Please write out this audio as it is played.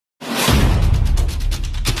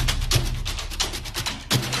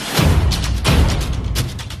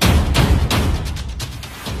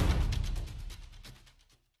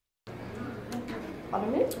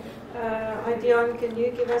Deon, can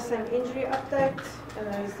you give us an injury update?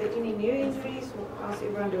 Is there any new injuries? How's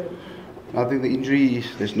everyone doing? I think the injury,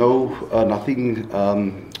 there's nothing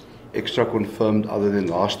extra confirmed other than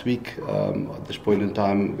last week. At this point in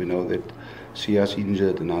time, we know that Sia's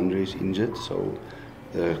injured and Andre is injured, so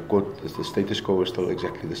the status quo is still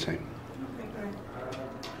exactly the same.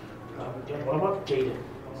 What about Jaden?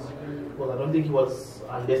 Well, I don't think he was,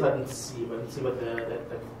 unless I didn't see what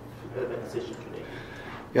the decision today.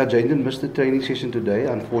 Yeah, Jaden missed the training session today.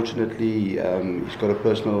 Unfortunately, he's got a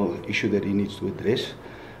personal issue that he needs to address.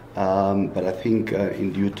 But I think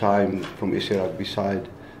in due time, from SA Rugby side,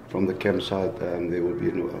 from the camp side, there will be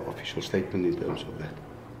an official statement in terms of that.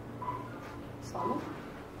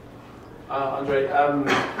 Andre,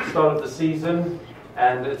 start of the season,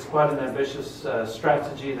 and it's quite an ambitious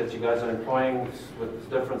strategy that you guys are employing with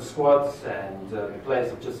different squads, and the players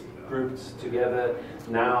have just grouped together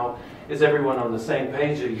now. Is everyone on the same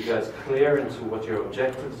page? Are you guys clear into what your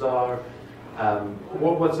objectives are?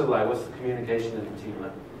 What's it like? What's the communication in the team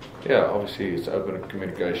like? Yeah, obviously it's open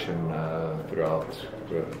communication throughout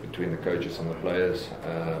between the coaches and the players.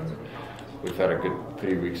 We've had a good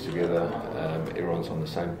 3 weeks together. Everyone's on the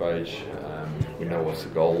same page. We know what's the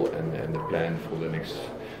goal and the plan for the next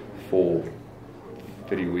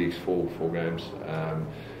 3 weeks, four games.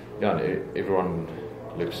 Yeah, everyone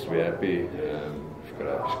looks to be happy. We've got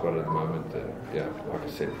a happy squad at the moment, and yeah, like I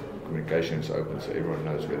said, communication is open, so everyone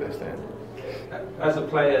knows where they stand. As a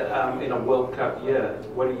player in a World Cup year,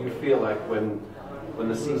 what do you feel like when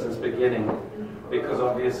the season's beginning? Because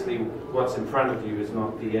obviously what's in front of you is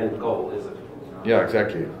not the end goal, is it? Yeah,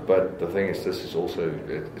 exactly. But the thing is, this is also,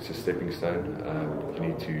 it's a stepping stone. You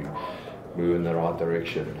need to move in the right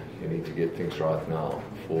direction. You need to get things right now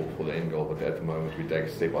for the end goal. But at the moment, we take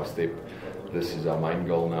it step by step. This is our main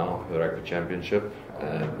goal now, the Rugby Championship,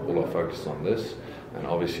 and all our focus is on this. And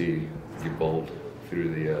obviously, you build through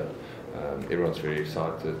the year. Everyone's very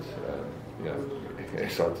excited.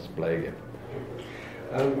 Excited to play again.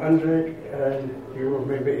 Andre, you will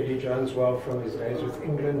remember Eddie Jones well from his days with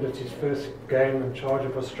England. It's his first game in charge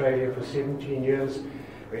of Australia for 17 years.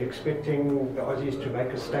 Are you expecting the Aussies to make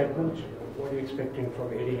a statement? What are you expecting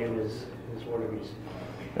from Eddie and his Wallabies?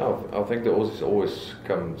 No, I think the Aussies always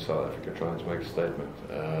come to South Africa trying to make a statement.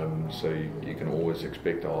 So you can always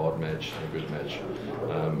expect a hard match, a good match,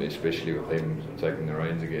 especially with them taking the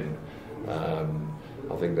reins again.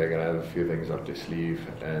 I think they're going to have a few things up their sleeve,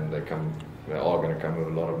 and they are going to come with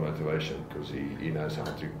a lot of motivation, because he knows how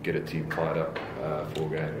to get a team fired up for a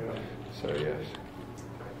game. So yes.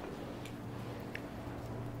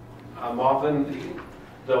 Marvin,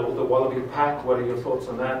 the Wallaby pack, what are your thoughts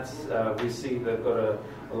on that? We see they've got a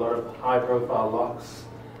lot of high-profile locks,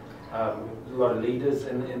 a lot of leaders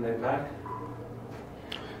in their pack.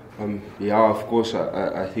 Yeah, of course.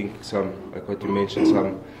 I think like what you mentioned,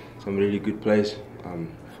 some really good players.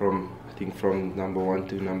 From number 1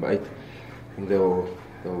 to number 8, I think they will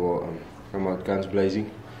come out guns blazing.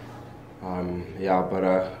 Yeah,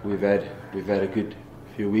 but we've had a good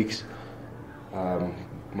few weeks,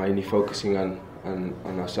 mainly focusing on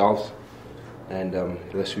ourselves, and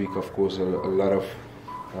this week, of course, a lot of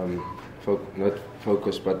not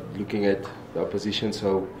focus, but looking at the opposition.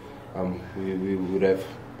 So we would have,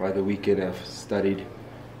 by the weekend, have studied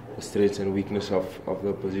the strengths and weakness of the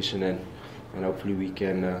opposition, and hopefully we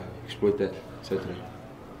can exploit that Saturday.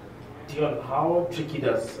 Deon, how tricky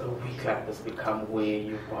does a week like this become, where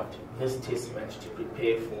you've got this test match to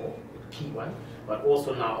prepare for, the key one, but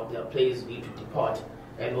also now there are players who need to depart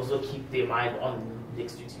and also keep their mind on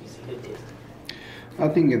next week's New Zealand test? I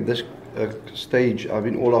think at this stage,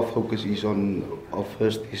 all our focus is on our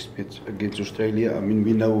first test against Australia.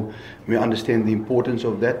 We understand the importance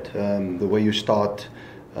of that. The way you start,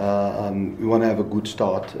 we want to have a good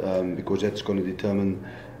start, because that's going to determine,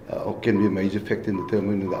 or can be a major factor in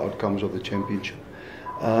determining the outcomes of the championship.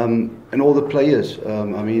 And all the players,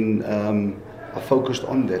 are focused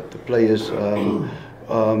on that. The players,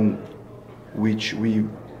 which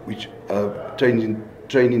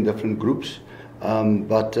train in different groups,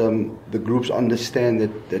 but the groups understand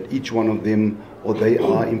that each one of them, or they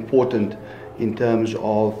are important in terms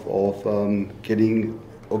of getting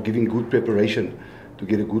or giving good preparation to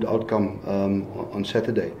get a good outcome on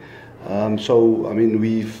Saturday.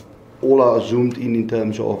 We've all are zoomed in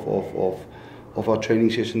terms of our training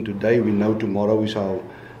session today. We know tomorrow is our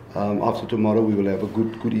after tomorrow we will have a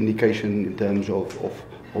good indication in terms of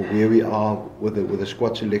where we are with the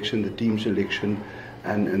squad selection, the team selection,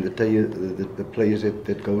 and the players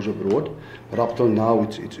that goes abroad. But up till now,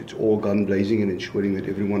 it's all gun blazing and ensuring that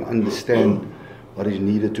everyone understands what is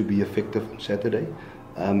needed to be effective on Saturday,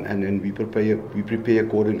 and then we prepare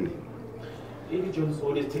accordingly. Eddie Jones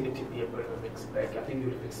always tended to be a bit of a mixed bag. I think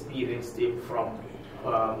you've experienced him from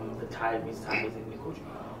his time as a coach.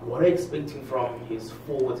 What are you expecting from his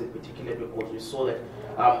forwards in particular? Because you saw that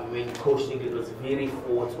when coaching it was very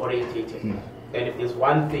forwards orientated. And if there's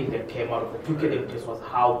one thing that came out of the Twickenham test was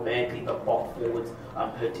how badly the Bok forwards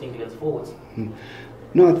hurt England's forwards.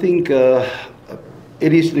 No, I think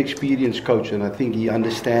Eddie is an experienced coach, and I think he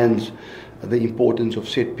understands the importance of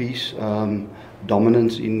set piece,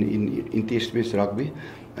 dominance in test match rugby,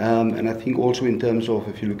 and I think also in terms of,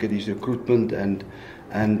 if you look at his recruitment and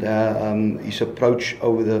his approach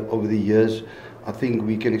over the years, I think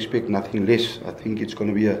we can expect nothing less. I think it's going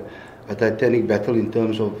to be a titanic battle in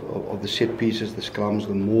terms of the set pieces, the scrums,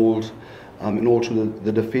 the mauls, and also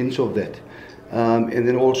the defence of that, and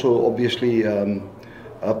then also obviously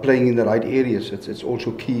playing in the right areas. It's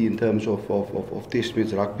also key in terms of test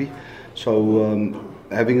match rugby. So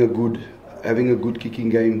having a good kicking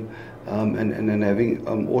game and having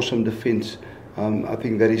awesome defence. I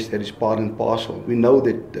think that is part and parcel. We know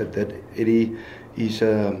that Eddie is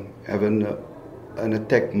having an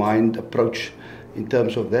attack mind approach in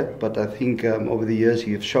terms of that, but I think over the years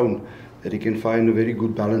he has shown that he can find a very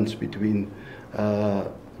good balance between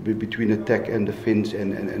attack and defence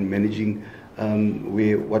and managing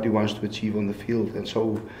what he wants to achieve on the field. And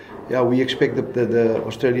so, yeah, we expect the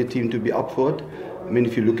Australia team to be up for it. I mean,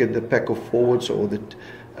 if you look at the pack of forwards, or that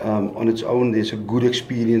on its own, there's a good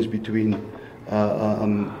experience between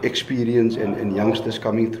experience and youngsters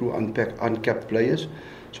coming through, uncapped players.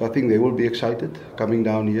 So I think they will be excited coming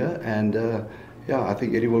down here, and I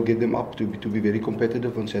think Eddie will get them up to be very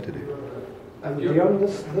competitive on Saturday. Deon,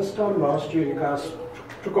 this time last year, you guys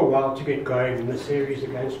took a while to get going in the series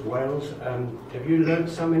against Wales. Have you learned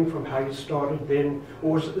something from how you started then,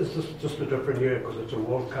 or is this just a different year because it's a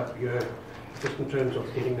World Cup year, just in terms of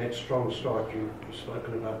getting that strong start you've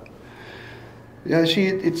spoken about? Yeah, see,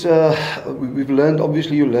 it's we've learned.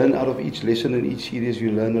 Obviously, you learn out of each lesson in each series.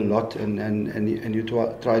 You learn a lot, and you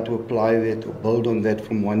try to apply that or build on that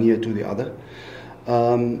from one year to the other.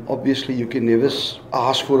 Obviously, you can never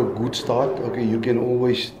ask for a good start. Okay, you can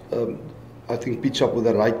always, I think, pitch up with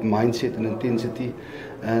the right mindset and intensity,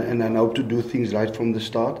 and hope to do things right from the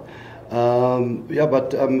start.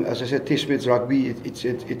 But as I said, test match rugby,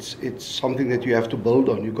 it's something that you have to build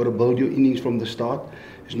on. You've got to build your innings from the start.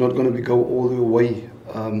 It's not going to go all the way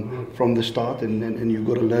from the start, and you've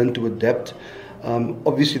got to learn to adapt.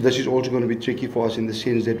 Obviously, this is also going to be tricky for us in the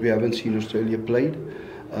sense that we haven't seen Australia played,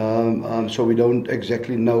 so we don't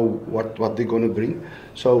exactly know what they're going to bring.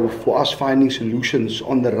 So for us, finding solutions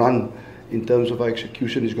on the run in terms of our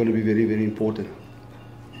execution is going to be very, very important.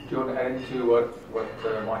 Do you want to add into what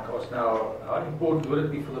Mike asked now? How important would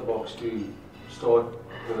it be for the Boks to start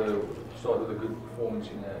with a good performance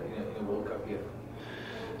in a World Cup year?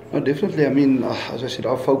 No, definitely. I mean, as I said,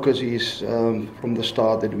 our focus is from the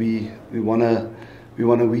start that we wanna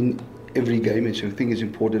win every game. And so I think it's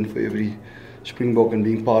important for every Springbok and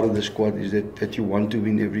being part of the squad is that you want to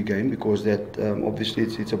win every game, because that obviously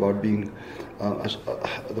it's about being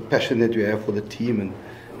the passion that you have for the team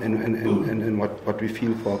and what we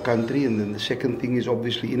feel for our country. And then the second thing is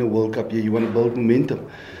obviously in a World Cup year you want to build momentum,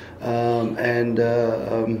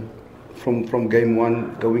 from game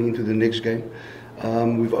one going into the next game.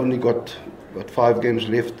 We've only got 5 games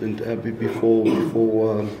left and before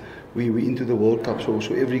we into the World Cup. So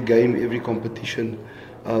every game, every competition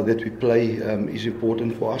that we play is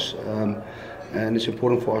important for us, and it's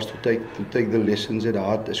important for us to take the lessons at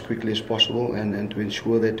heart as quickly as possible, and to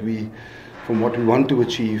ensure that we, from what we want to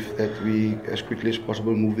achieve, that we as quickly as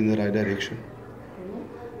possible move in the right direction.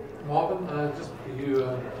 Marvin, just you,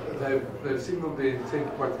 they've signalled their intent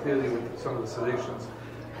quite clearly with some of the selections.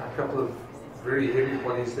 A couple of very heavy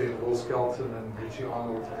bodies there, Will Skelton and Richie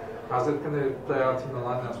Arnold. How's it going to play out in the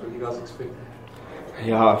lineups? What do you guys expect?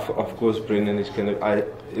 Yeah, of course, Brendan is going to.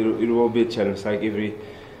 It will be a challenge. Like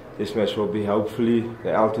this match will be. Hopefully,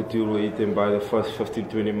 the altitude will eat them by the first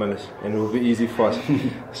 15-20 minutes, and it will be easy for us.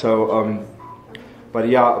 So, but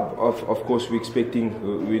yeah, of course, we're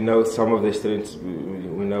expecting. We know some of their strengths.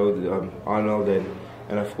 We know Arnold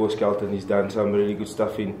and of course Skelton. He's done some really good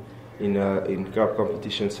stuff in club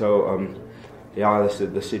competition. So. Yeah,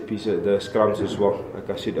 the set piece, the scrums as well. Like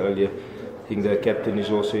I said earlier, I think the captain is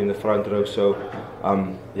also in the front row. So,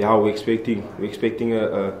 we're expecting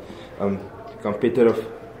a competitive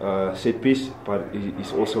set piece, but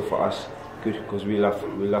it's also for us good because we love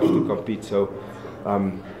to compete. So,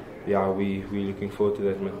 we're looking forward to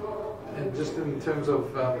that, man. And just in terms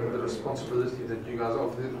of the responsibility that you guys are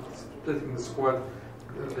splitting the squad,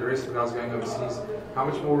 the rest of the guys going overseas, how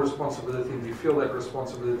much more responsibility do you feel that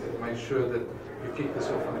responsibility to make sure that you kick this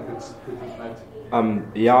off on a good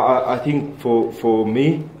note? Yeah, I think for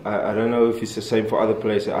me, I don't know if it's the same for other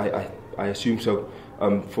players. I assume so.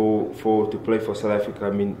 To play for South Africa,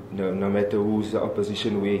 I mean, no matter who's the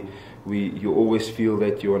opposition, you always feel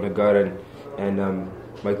that you want to go and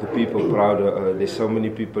make the people proud. There's so many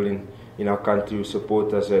people in our country who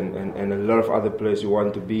support us, and a lot of other players who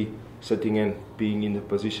want to be sitting and being in the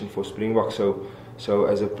position for Springbok. So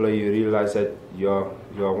as a player, you realize that you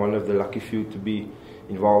are one of the lucky few to be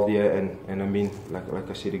involved here, and I mean, like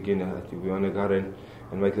I said again, I think we want to go and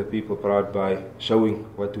make the people proud by showing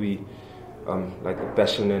what we like the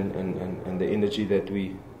passion and the energy that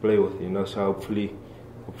we play with, you know. So hopefully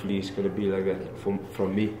it's going to be like that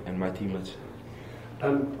from me and my teammates.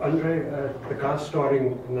 Andre, the guys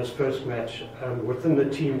starting in this first match, within the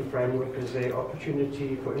team framework, is there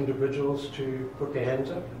opportunity for individuals to put their hands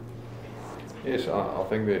up? Yes, I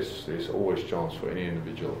think there's always chance for any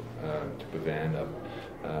individual to put their hand up.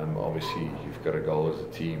 Obviously, you've got a goal as a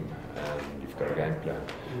team and you've got a game plan,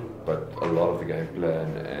 but a lot of the game plan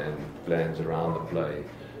and plans around the play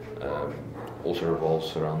also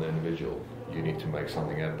revolves around the individual. You need to make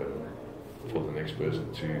something happen for the next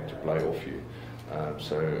person to play off you.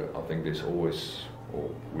 So I think there's always,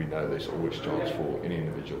 or we know there's always chance for any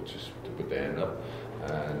individual to put their hand up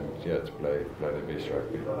and to play their best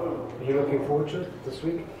rugby. Are you looking forward to it this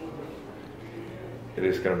week? It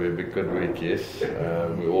is going to be a good week, yes.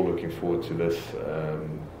 We're all looking forward to this.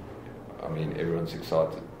 I mean, everyone's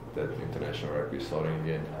excited that international rugby is starting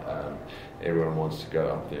again. Everyone wants to go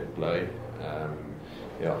up there and play.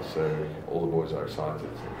 So all the boys are excited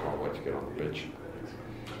and can't wait to get on the pitch.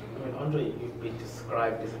 I mean, Andre, you've been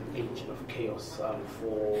described as an agent of chaos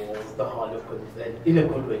for the Harlequins, and in a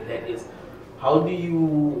good way, that is. How do you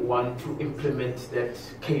want to implement that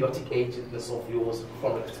chaotic agentness of yours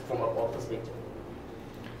from a ball perspective?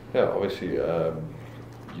 Yeah, obviously,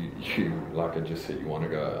 you like I just said, you want to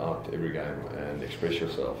go out every game and express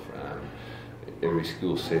yourself, every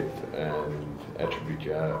skill set and attribute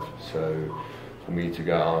you have. So for me to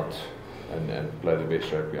go out and play the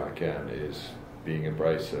best rugby I can is being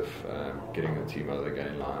abrasive, getting the team over the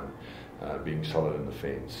game line, being solid in the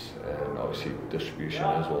fence, and obviously distribution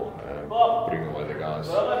as well, putting away the guys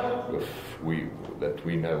that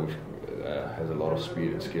we know has a lot of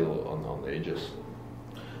speed and skill on the edges.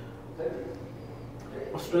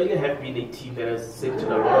 Australia have been a team that has centered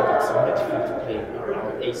a lot of its midfield play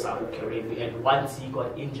around Asa Karevi, and once he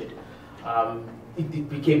got injured, it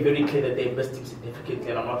became very clear that they missed him significantly,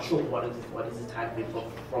 and I'm not sure what is his time frame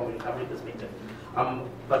from a recovery perspective.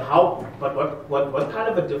 But what kind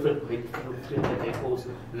of a different midfield threat can they pose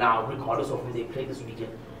now, regardless of who they play this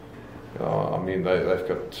weekend? I mean, they've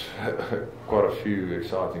got quite a few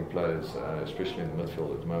exciting players, especially in the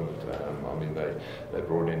midfield at the moment. I mean, they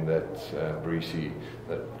brought in that Breezy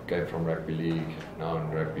that came from rugby league, now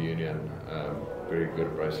in rugby union. Very good,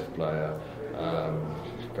 abrasive player.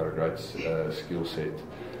 Got a great skill set.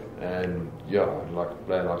 And like a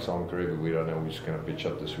player like Simon Karevi, we don't know who's going to pitch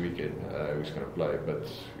up this weekend, who's going to play, but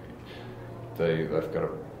they've got a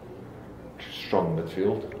strong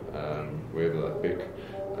midfield, wherever they pick.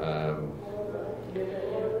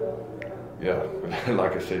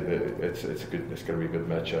 Like I said, it's going to be a good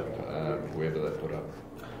matchup, wherever they put up.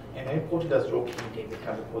 And how important does your kicking game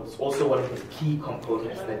become? It's also one of the key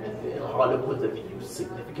components that the Harlequins have used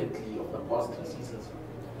significantly over the past 2 seasons.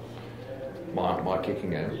 My kicking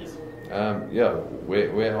game? Yes.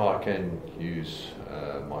 Where I can use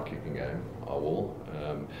my kicking game, I will.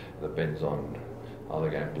 Depends on how the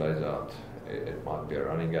game plays out. It might be a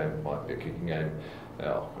running game, it might be a kicking game.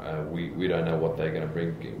 We don't know what they're going to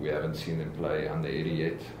bring. We haven't seen them play under Eddie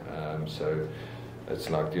yet. So it's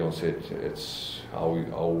like Deon said, it's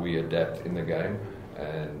how we adapt in the game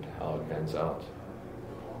and how it pans out.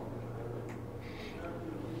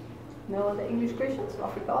 No other English questions?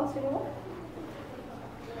 Afrikaans anyone?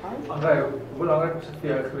 Andre, hoe belangrijk was het voor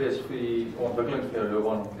jou geweest vir die ontwikkeling van jou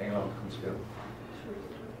loopbaan in Engeland gaan speel?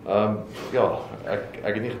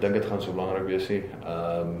 Ek het nie gedink dit gaan so belangrik wees nie.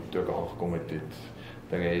 Toe ek aangekom het,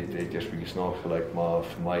 dinge het eers bietjie snaaks gelyk, maar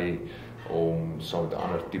vir my om saam met 'n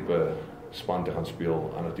ander tipe span te gaan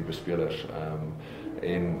speel, ander tipe spelers,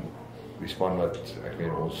 en die span wat ek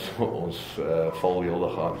weet ons val heel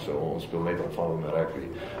dag, so ons speel net aanvallende rugby.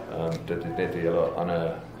 Dit het net 'n hele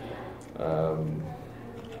ander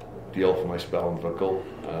deel van my spel ontwikkel.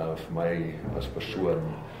 Vir my as persoon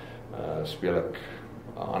speel ek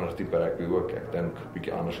 'n ander tipe rugby ook. Ek dink 'n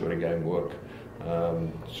bietjie anders oor die game ook.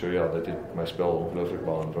 Dit het my spel ongelooflik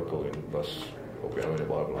baie ontwikkel en was op die einde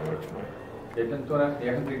baie belangrik vir my. Jy het in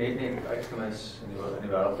 2019 net uitgemis in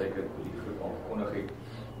die wêreldbeker die groep aangekondig het.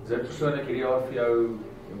 Is dit persoonlik hierdie jaar vir jou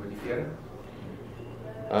motivering?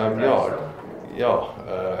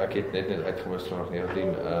 Ek het net uitgemis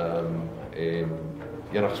 2019 en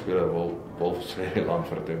enige speler wil vir sy land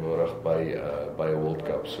verteenwoordig by 'n World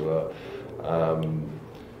Cup. So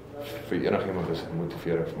vir enigiemand is dit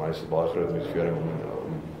motivering. Vir my is dit baie groot motivering om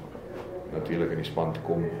natuurlik in die span te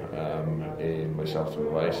kom en myself te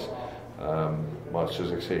bewys. Maar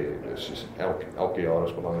soos ek sê, elke jaar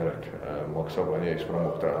is belangrik. Maar ek sal wanneer jy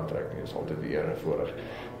Springbok aantrek, is altyd die eer en voorreg.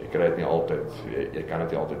 Jy kry dit nie altyd, jy kan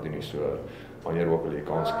dit nie altyd doen nie, so wanneer ook wil jy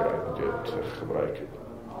kans kry, moet jy dit gebruik.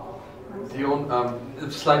 Deon,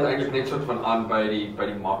 het sluit eigenlijk net soort van aan by die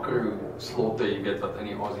makro slotte, jy weet wat in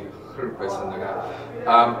die Aussie groep is en dinge.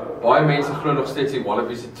 Baie mense glo nog steeds die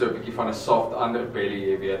Wallabies het so 'n bietjie van 'n soft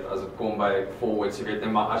underbelly, jy weet, as dit kom by forwards, jy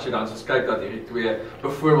weet, maar as jy dan soos kyk dat hierdie twee,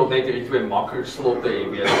 byvoorbeeld net hierdie twee makro slotte, jy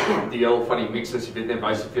weet, deel van die mix is, jy weet, net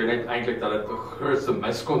wys vir jou net eintlik dat dit 'n grootste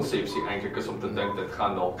miskonsepsie eintlik is om te dink dit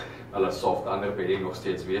gaan dalk hulle soft underbelly nog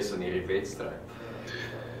steeds wees in hierdie wedstryd.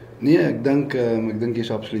 Nee, ek dink jy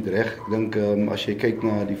is absoluut reg. Ek dink as jy kyk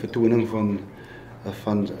na die vertoning van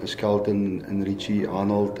Skelton en Richie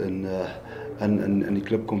Arnold in die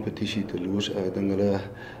klubkompetisie te loos, ek dink hulle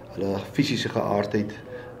fisiese geaardheid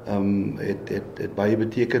het baie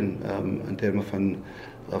beteken in terme van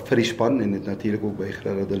vir die span en het natuurlik ook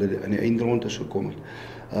bygedra dat hulle in die eindronde sou kom het.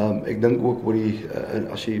 Ek dink ook oor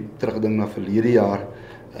as jy terugdink na verlede jaar,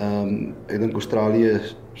 ek dink Australië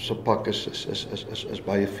se pak is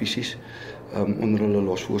baie fisies onder hulle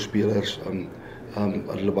losvoorspelers,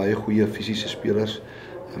 hulle baie goeie fisiese spelers,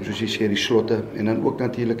 soos jy sê die slotte, en dan ook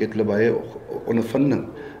natuurlik het hulle baie ondervinding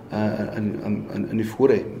in die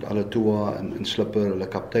voorry met alle Tua en Slipper, hulle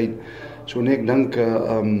kaptein. So nee, ek dink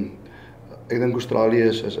Australië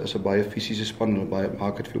is 'n baie fisiese span, hulle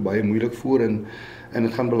maak dit vir baie moeilik voor en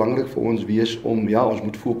dit gaan belangrik vir ons wees om, ja, ons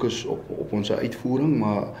moet fokus op ons uitvoering,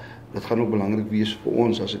 maar dit gaan ook belangrik wees vir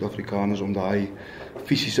ons as Suid-Afrikaners om daai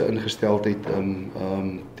fisiese ingesteldheid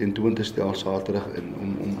tentoon te stel Saterdag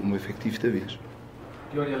om effektief te wees.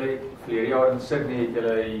 Deon, julle het verlede jaar in Sydney het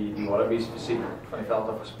julle die Wallabies fisiek van die veld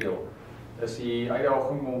af gespeel. Is die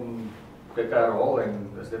uitdaging om dit te herhaal en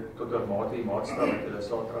is dit tot 'n mate die maatstaf wat julle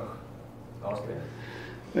Saterdag nastreef?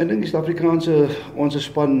 Ek dink die Suid-Afrikaanse ons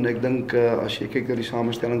span, ek dink as jy kyk na die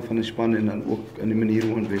samestelling van die span en dan ook in die manier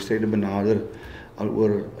hoe ons wedstryde benader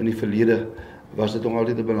aloor in die verlede, was dit nog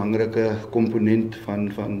altyd 'n belangrike komponent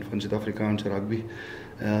van Suid-Afrikaanse rugby.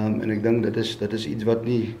 En ek dink dit is iets wat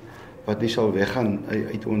nie sal weggaan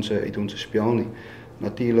uit ons spel nie.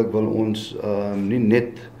 Natuurlik wil ons nie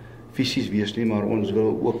net fisies wees nie, maar ons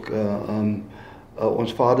wil ook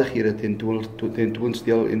ons vaardighede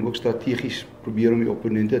tentoonstel en ook strategies probeer om die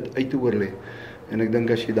opponente uit te oorlê. En ek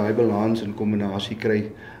dink as jy daai balans en kombinasie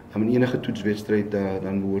kry in enige toetswedstryd,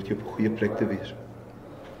 dan behoort jy op 'n goeie plek te wees.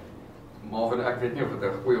 Marvin, ek weet nie of dit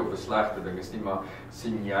 'n goeie of 'n slegte ding is nie, maar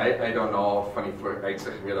sien jy uit daarna van die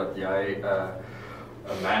vooruitsig weer dat jy 'n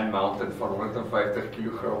man mountain van 150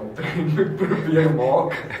 kg moet probeer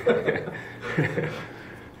maak?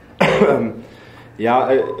 Ja,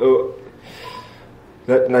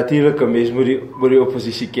 natuurlik 'n mens moet die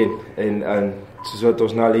oppositie ken en soos wat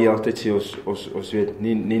ons nou altyd sê, ons weet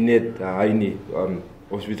nie net hy nie,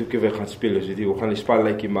 ons weet ook hoe we gaan speel, ons weet hoe gaan die span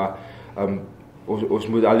lyk, maar ons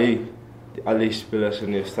moet al die spelers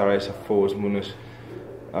in die Esterhuizen voor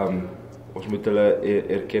ons moet hulle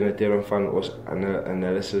erken in terme van ons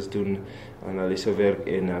analysis doen, analysewerk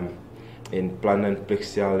en planne in plek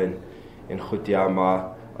stel en goed, ja, maar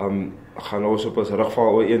gaan ons op ons rug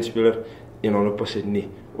val oor een speler 100% nie.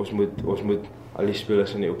 Ons moet al die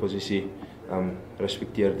spelers in die oppositie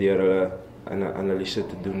respekteer deur hulle analise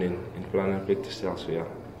te doen en planne in plek te stel, so ja.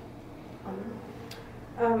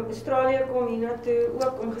 Australië kom hiernatoe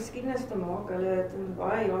ook om geskiedenis te maak. Hulle het in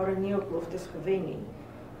baie jare nie op beloftes gewen nie.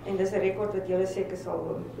 En dis 'n rekord wat julle seker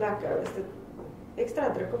sal plek hou. Is dit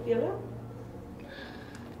ekstra druk op julle?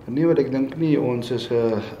 Nee, wat ek dink nie, ons is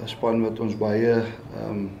 'n span wat ons baie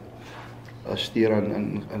steur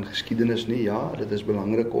aan geskiedenis nie. Ja, dit is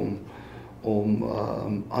belangrik om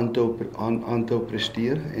aan te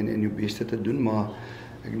presteer en jou beste te doen, maar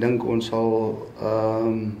ek dink ons sal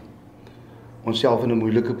onsself in 'n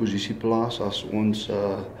moeilike posisie plaas as ons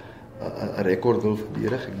 'n rekord wil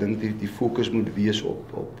verdedig. Ek dink die fokus moet wees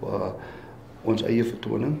op ons eie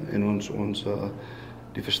vertoning en ons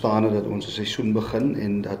die verstande dat ons 'n seisoen begin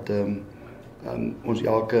en dat ons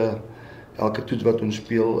elke toets wat ons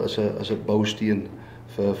speel is 'n bousteen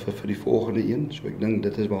vir die volgende een. So ek dink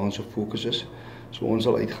dit is waar ons fokus is. So ons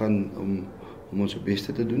sal uitgaan om ons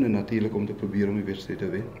beste te doen en natuurlik om te probeer om die wedstryd te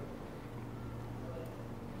wen.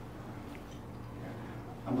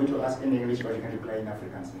 I'm going to ask in English, but you can reply in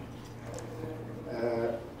Afrikaans.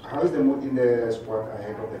 How is the mood in the squad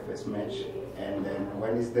ahead of the first match? And then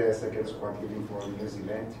when is the second squad leaving for New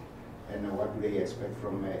Zealand? And what do they expect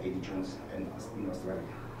from Eddie Jones in Australia?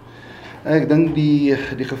 Ek dink die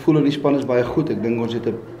gevoel in die span is baie goed. Ek dink ons het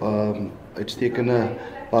 'n uitstekende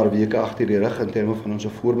paar weke agter die rug in terme van ons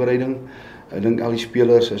voorbereiding. Ek dink al die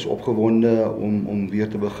spelers is opgewonde om weer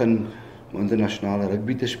te begin om internasionale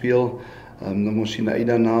rugby te speel. Ons sien uit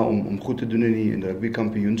daarna om goed te doen in die rugby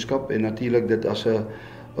kampioenskap en natuurlik dit as 'n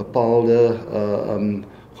bepaalde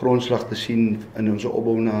grondslag te sien in ons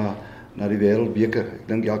opbou na die wêreldbeker. Ek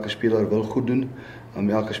dink elke speler wil goed doen.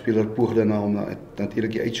 Elke speler poog daarna om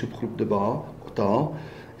natuurlik die uitsoekgroep te haal.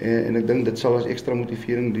 En ek dink dit sal as ekstra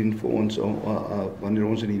motivering dien vir ons wanneer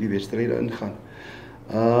ons in hierdie wedstryde ingaan.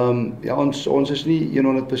 Ja, ons is nie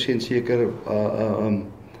 100% seker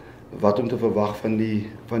wat om te verwag van die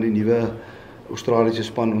nuwe Australiese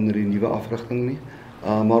span onder die nuwe afrigting nie.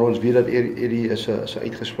 Maar ons weet dat Eddie is 'n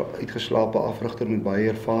uitgeslaapte afrigter met baie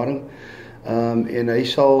ervaring. En hy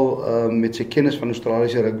sal met sy kennis van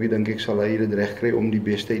Australiese rugby dink ek sal hy dit reg kry om die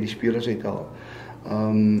beste uit die spelers uit te haal.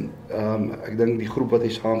 Ek dink die groep wat hy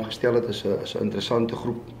saamgestel het is 'n interessante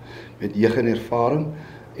groep met jeug en ervaring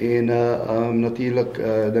en natuurlik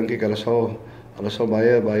dink ek hulle sal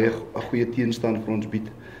baie 'n goeie teenstand vir ons bied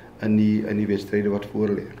in die wedstryde wat voor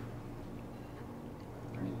lê.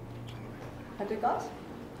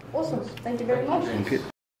 Awesome. Thank you very much. Thank you.